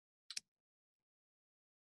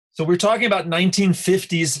So we're talking about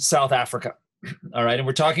 1950s South Africa. All right. And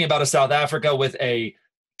we're talking about a South Africa with a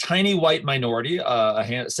tiny white minority,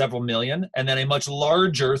 several million, and then a much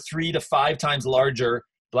larger, 3 to 5 times larger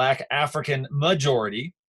Black African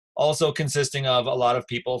majority, also consisting of a lot of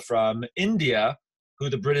people from India who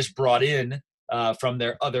the British brought in from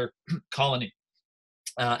their other colony.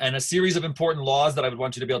 And a series of important laws that I would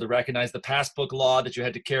want you to be able to recognize. The passbook law that you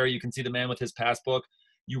had to carry. You can see the man with his passbook.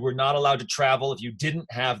 You were not allowed to travel if you didn't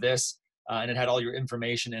have this, and it had all your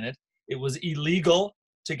information in it. It was illegal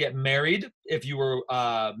to get married if you were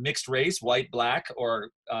mixed race, white, black, or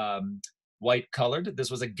white colored.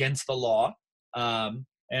 This was against the law. And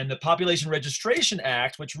the Population Registration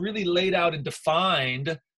Act, which really laid out and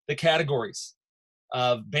defined the categories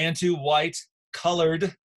of Bantu, white,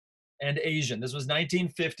 colored, and Asian. This was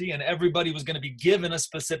 1950, and everybody was going to be given a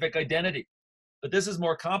specific identity. But this is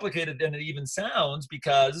more complicated than it even sounds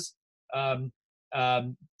because,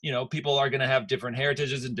 people are going to have different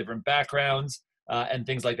heritages and different backgrounds and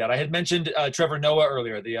things like that. I had mentioned Trevor Noah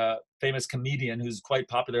earlier, the famous comedian who's quite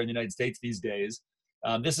popular in the United States these days.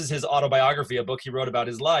 This is his autobiography, a book he wrote about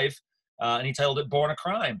his life, and he titled it Born a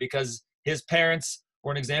Crime because his parents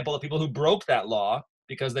were an example of people who broke that law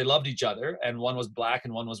because they loved each other, and one was black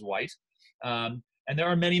and one was white. And there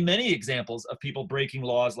are many, many examples of people breaking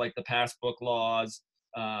laws like the passbook laws,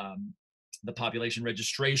 the population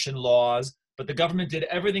registration laws, but the government did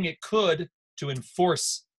everything it could to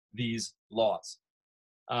enforce these laws.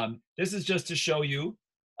 This is just to show you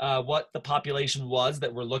what the population was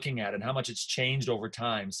that we're looking at and how much it's changed over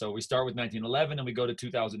time. So we start with 1911 and we go to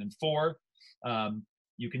 2004.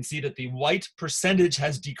 You can see that the white percentage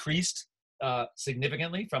has decreased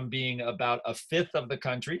significantly from being about a fifth of the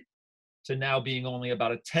country to now being only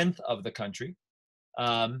about a tenth of the country.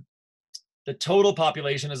 The total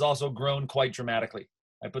population has also grown quite dramatically.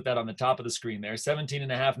 I put that on the top of the screen there,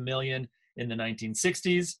 17.5 million in the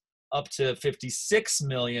 1960s, up to 56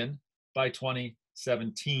 million by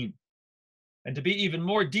 2017. And to be even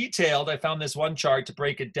more detailed, I found this one chart to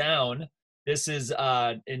break it down. This is in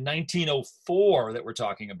 1904 that we're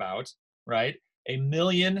talking about, right? 1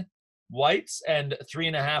 million whites and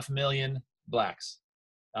 3.5 million blacks,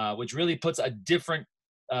 which really puts a different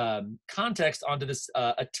context onto this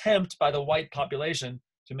attempt by the white population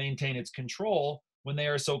to maintain its control when they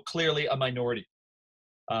are so clearly a minority.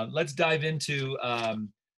 Let's dive into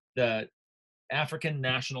the African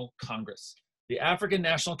National Congress. The African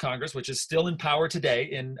National Congress, which is still in power today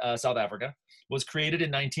in South Africa, was created in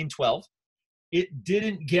 1912. It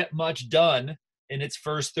didn't get much done in its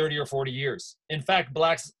first 30 or 40 years. In fact,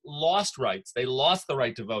 blacks lost rights. They lost the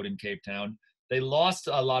right to vote in Cape Town. They lost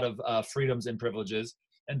a lot of freedoms and privileges,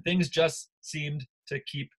 and things just seemed to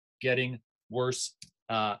keep getting worse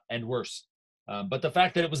and worse. But the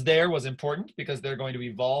fact that it was there was important because they're going to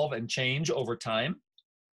evolve and change over time.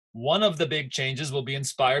 One of the big changes will be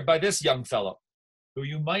inspired by this young fellow, who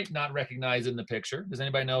you might not recognize in the picture. Does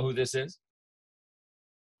anybody know who this is?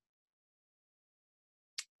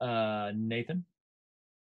 Nathan?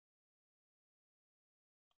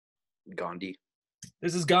 Gandhi.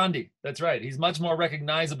 This is Gandhi. That's right. He's much more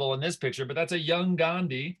recognizable in this picture, but that's a young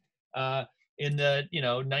Gandhi in the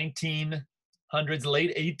 1900s,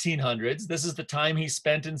 late 1800s. This is the time he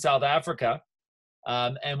spent in South Africa.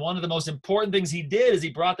 And one of the most important things he did is he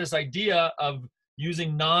brought this idea of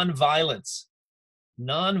using nonviolence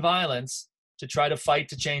to try to fight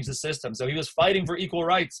to change the system. So he was fighting for equal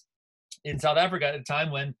rights in South Africa at a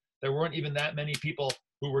time when there weren't even that many people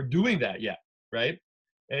who were doing that yet, right?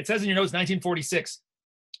 It says in your notes, 1946,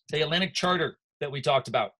 the Atlantic Charter that we talked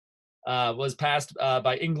about was passed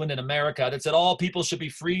by England and America that said all people should be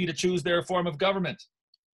free to choose their form of government.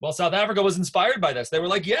 Well, South Africa was inspired by this. They were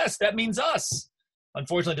like, yes, that means us.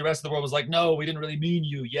 Unfortunately, the rest of the world was like, no, we didn't really mean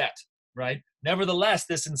you yet, right? Nevertheless,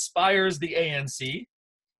 this inspires the ANC,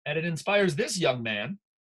 and it inspires this young man,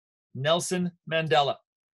 Nelson Mandela,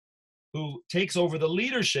 who takes over the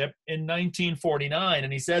leadership in 1949,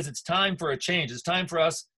 and he says it's time for a change. It's time for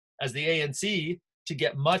us as the ANC to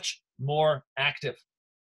get much more active.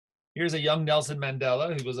 Here's a young Nelson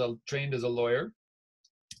Mandela who was trained as a lawyer.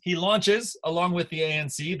 He launches, along with the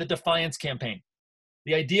ANC, the Defiance Campaign.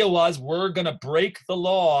 The idea was we're going to break the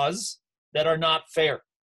laws that are not fair.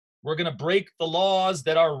 We're going to break the laws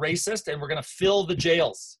that are racist, and we're going to fill the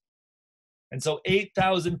jails. And so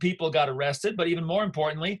 8,000 people got arrested, but even more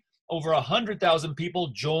importantly, over 100,000 people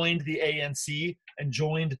joined the ANC and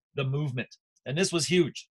joined the movement. And this was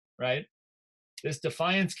huge, right? This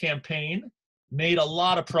Defiance Campaign made a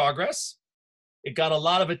lot of progress. It got a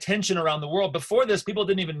lot of attention around the world. Before this, people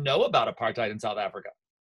didn't even know about apartheid in South Africa.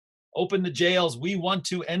 Open the jails. We want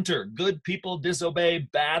to enter. Good people disobey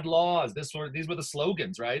bad laws. These were the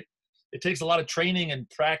slogans, right? It takes a lot of training and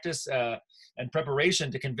practice and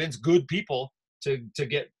preparation to convince good people to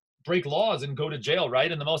break laws and go to jail,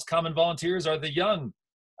 right? And the most common volunteers are the young.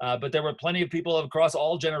 But there were plenty of people across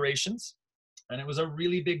all generations, and it was a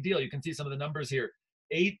really big deal. You can see some of the numbers here.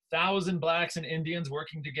 8,000 blacks and Indians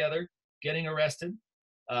working together, getting arrested.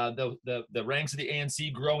 The ranks of the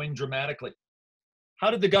ANC growing dramatically. How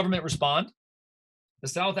did the government respond? The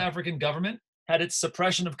South African government had its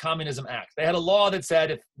Suppression of Communism Act. They had a law that said,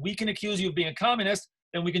 if we can accuse you of being a communist,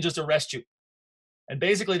 then we can just arrest you. And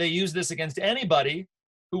basically they used this against anybody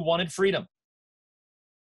who wanted freedom.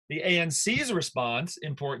 The ANC's response,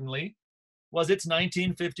 importantly, was its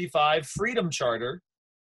 1955 Freedom Charter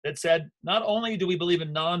that said, not only do we believe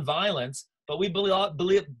in nonviolence, but we believe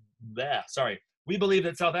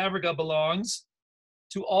that South Africa belongs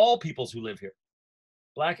to all peoples who live here,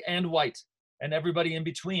 black and white, and everybody in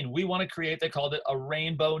between. We want to create, they called it a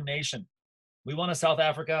rainbow nation. We want a South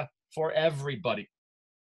Africa for everybody.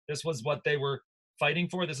 This was what they were fighting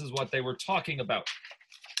for. This is what they were talking about.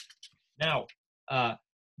 Now,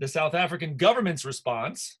 the South African government's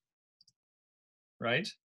response, right?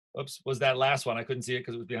 Oops, was that last one. I couldn't see it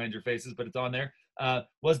because it was behind your faces, but it's on there.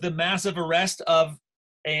 Was the massive arrest of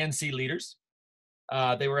ANC leaders.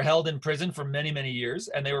 They were held in prison for many, many years,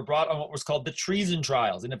 and they were brought on what was called the treason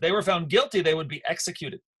trials. And if they were found guilty, they would be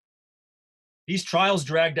executed. These trials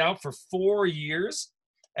dragged out for 4 years.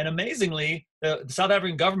 And amazingly, the South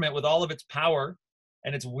African government, with all of its power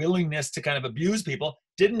and its willingness to kind of abuse people,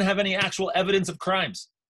 didn't have any actual evidence of crimes.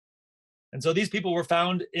 And so these people were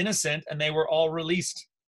found innocent, and they were all released.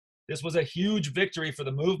 This was a huge victory for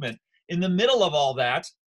the movement. In the middle of all that,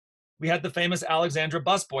 we had the famous Alexandra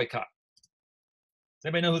bus boycott. Does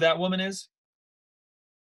anybody know who that woman is?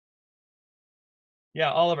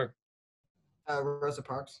 Yeah, Oliver. Rosa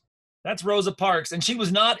Parks. That's Rosa Parks, and she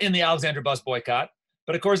was not in the Alexandra bus boycott,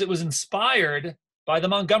 but of course it was inspired by the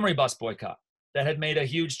Montgomery bus boycott that had made a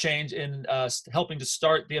huge change in helping to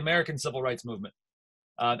start the American civil rights movement.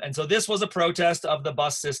 And so this was a protest of the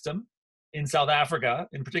bus system in South Africa,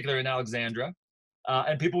 in particular in Alexandra,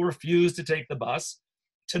 and people refused to take the bus.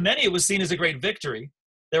 To many, it was seen as a great victory.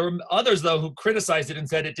 There were others, though, who criticized it and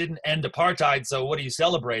said it didn't end apartheid, so what are you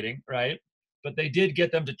celebrating, right? But they did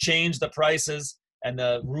get them to change the prices and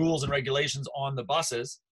the rules and regulations on the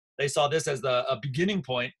buses. They saw this as a beginning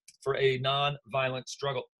point for a non-violent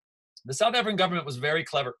struggle. The South African government was very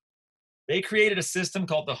clever. They created a system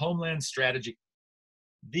called the Homeland Strategy.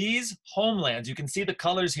 These homelands, you can see the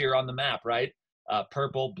colors here on the map, right?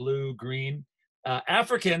 Purple, blue, green.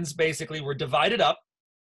 Africans basically were divided up,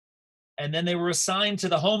 and then they were assigned to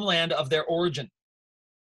the homeland of their origin.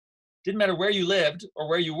 Didn't matter where you lived or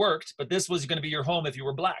where you worked, but this was going to be your home if you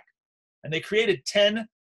were black. And they created 10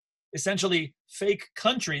 essentially fake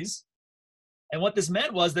countries. And what this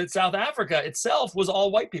meant was that South Africa itself was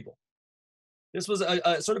all white people. This was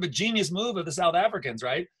a sort of a genius move of the South Africans,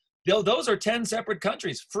 right? Those are 10 separate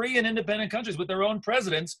countries, free and independent countries with their own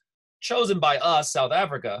presidents chosen by us, South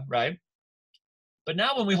Africa, right? But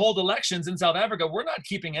now when we hold elections in South Africa, we're not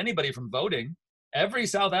keeping anybody from voting. Every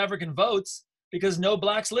South African votes because no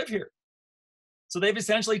blacks live here. So they've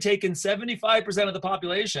essentially taken 75% of the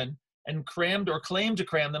population and crammed or claimed to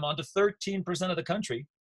cram them onto 13% of the country.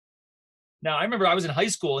 Now, I remember I was in high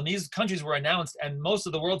school and these countries were announced and most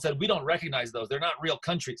of the world said, we don't recognize those. They're not real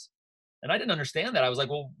countries. And I didn't understand that. I was like,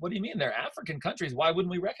 well, what do you mean? They're African countries. Why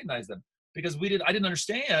wouldn't we recognize them? Because I didn't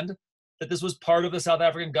understand that this was part of the South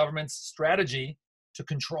African government's strategy to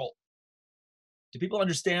control. Do people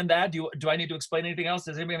understand that? Do I need to explain anything else?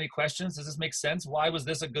 Does anybody have any questions? Does this make sense? Why was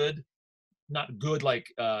this a good, not good like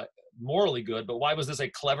morally good, but why was this a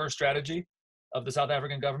clever strategy of the South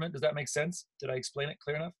African government? Does that make sense? Did I explain it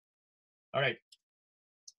clear enough? All right.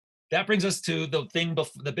 That brings us to the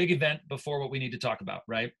big event before what we need to talk about,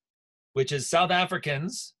 right? Which is South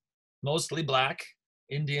Africans, mostly black,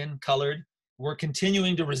 Indian, colored, were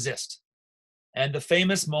continuing to resist. And the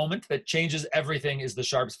famous moment that changes everything is the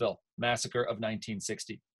Sharpeville massacre of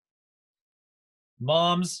 1960.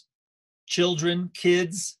 Moms, children,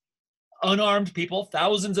 kids, unarmed people,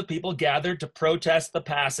 thousands of people gathered to protest the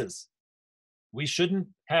passes. We shouldn't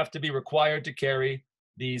have to be required to carry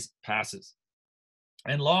these passes.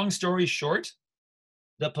 And long story short,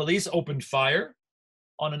 the police opened fire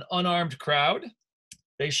on an unarmed crowd.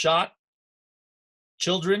 They shot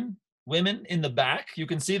children, women in the back. You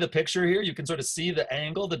can see the picture here. You can sort of see the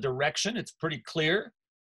angle, the direction. It's pretty clear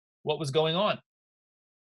what was going on.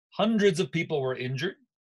 Hundreds of people were injured.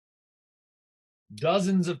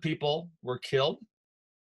 Dozens of people were killed.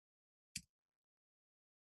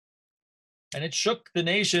 And it shook the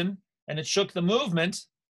nation and it shook the movement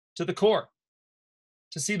to the core,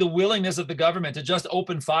 to see the willingness of the government to just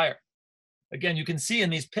open fire. Again, you can see in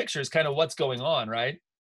these pictures kind of what's going on, right?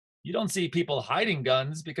 You don't see people hiding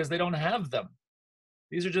guns because they don't have them.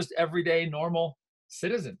 These are just everyday, normal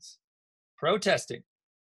citizens protesting.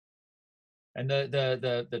 And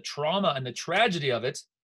the trauma and the tragedy of it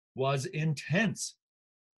was intense.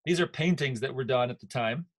 These are paintings that were done at the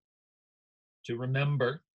time to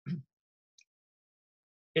remember.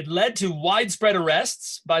 It led to widespread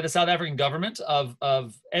arrests by the South African government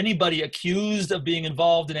of anybody accused of being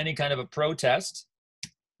involved in any kind of a protest.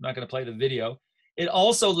 I'm not going to play the video. It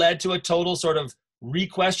also led to a total sort of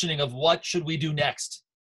re-questioning of what should we do next.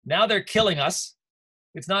 Now they're killing us.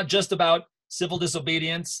 It's not just about civil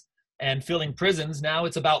disobedience and filling prisons. Now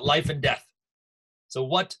it's about life and death. So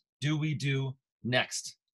what do we do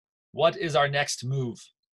next? What is our next move?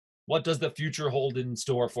 What does the future hold in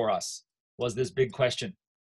store for us? Was this big question.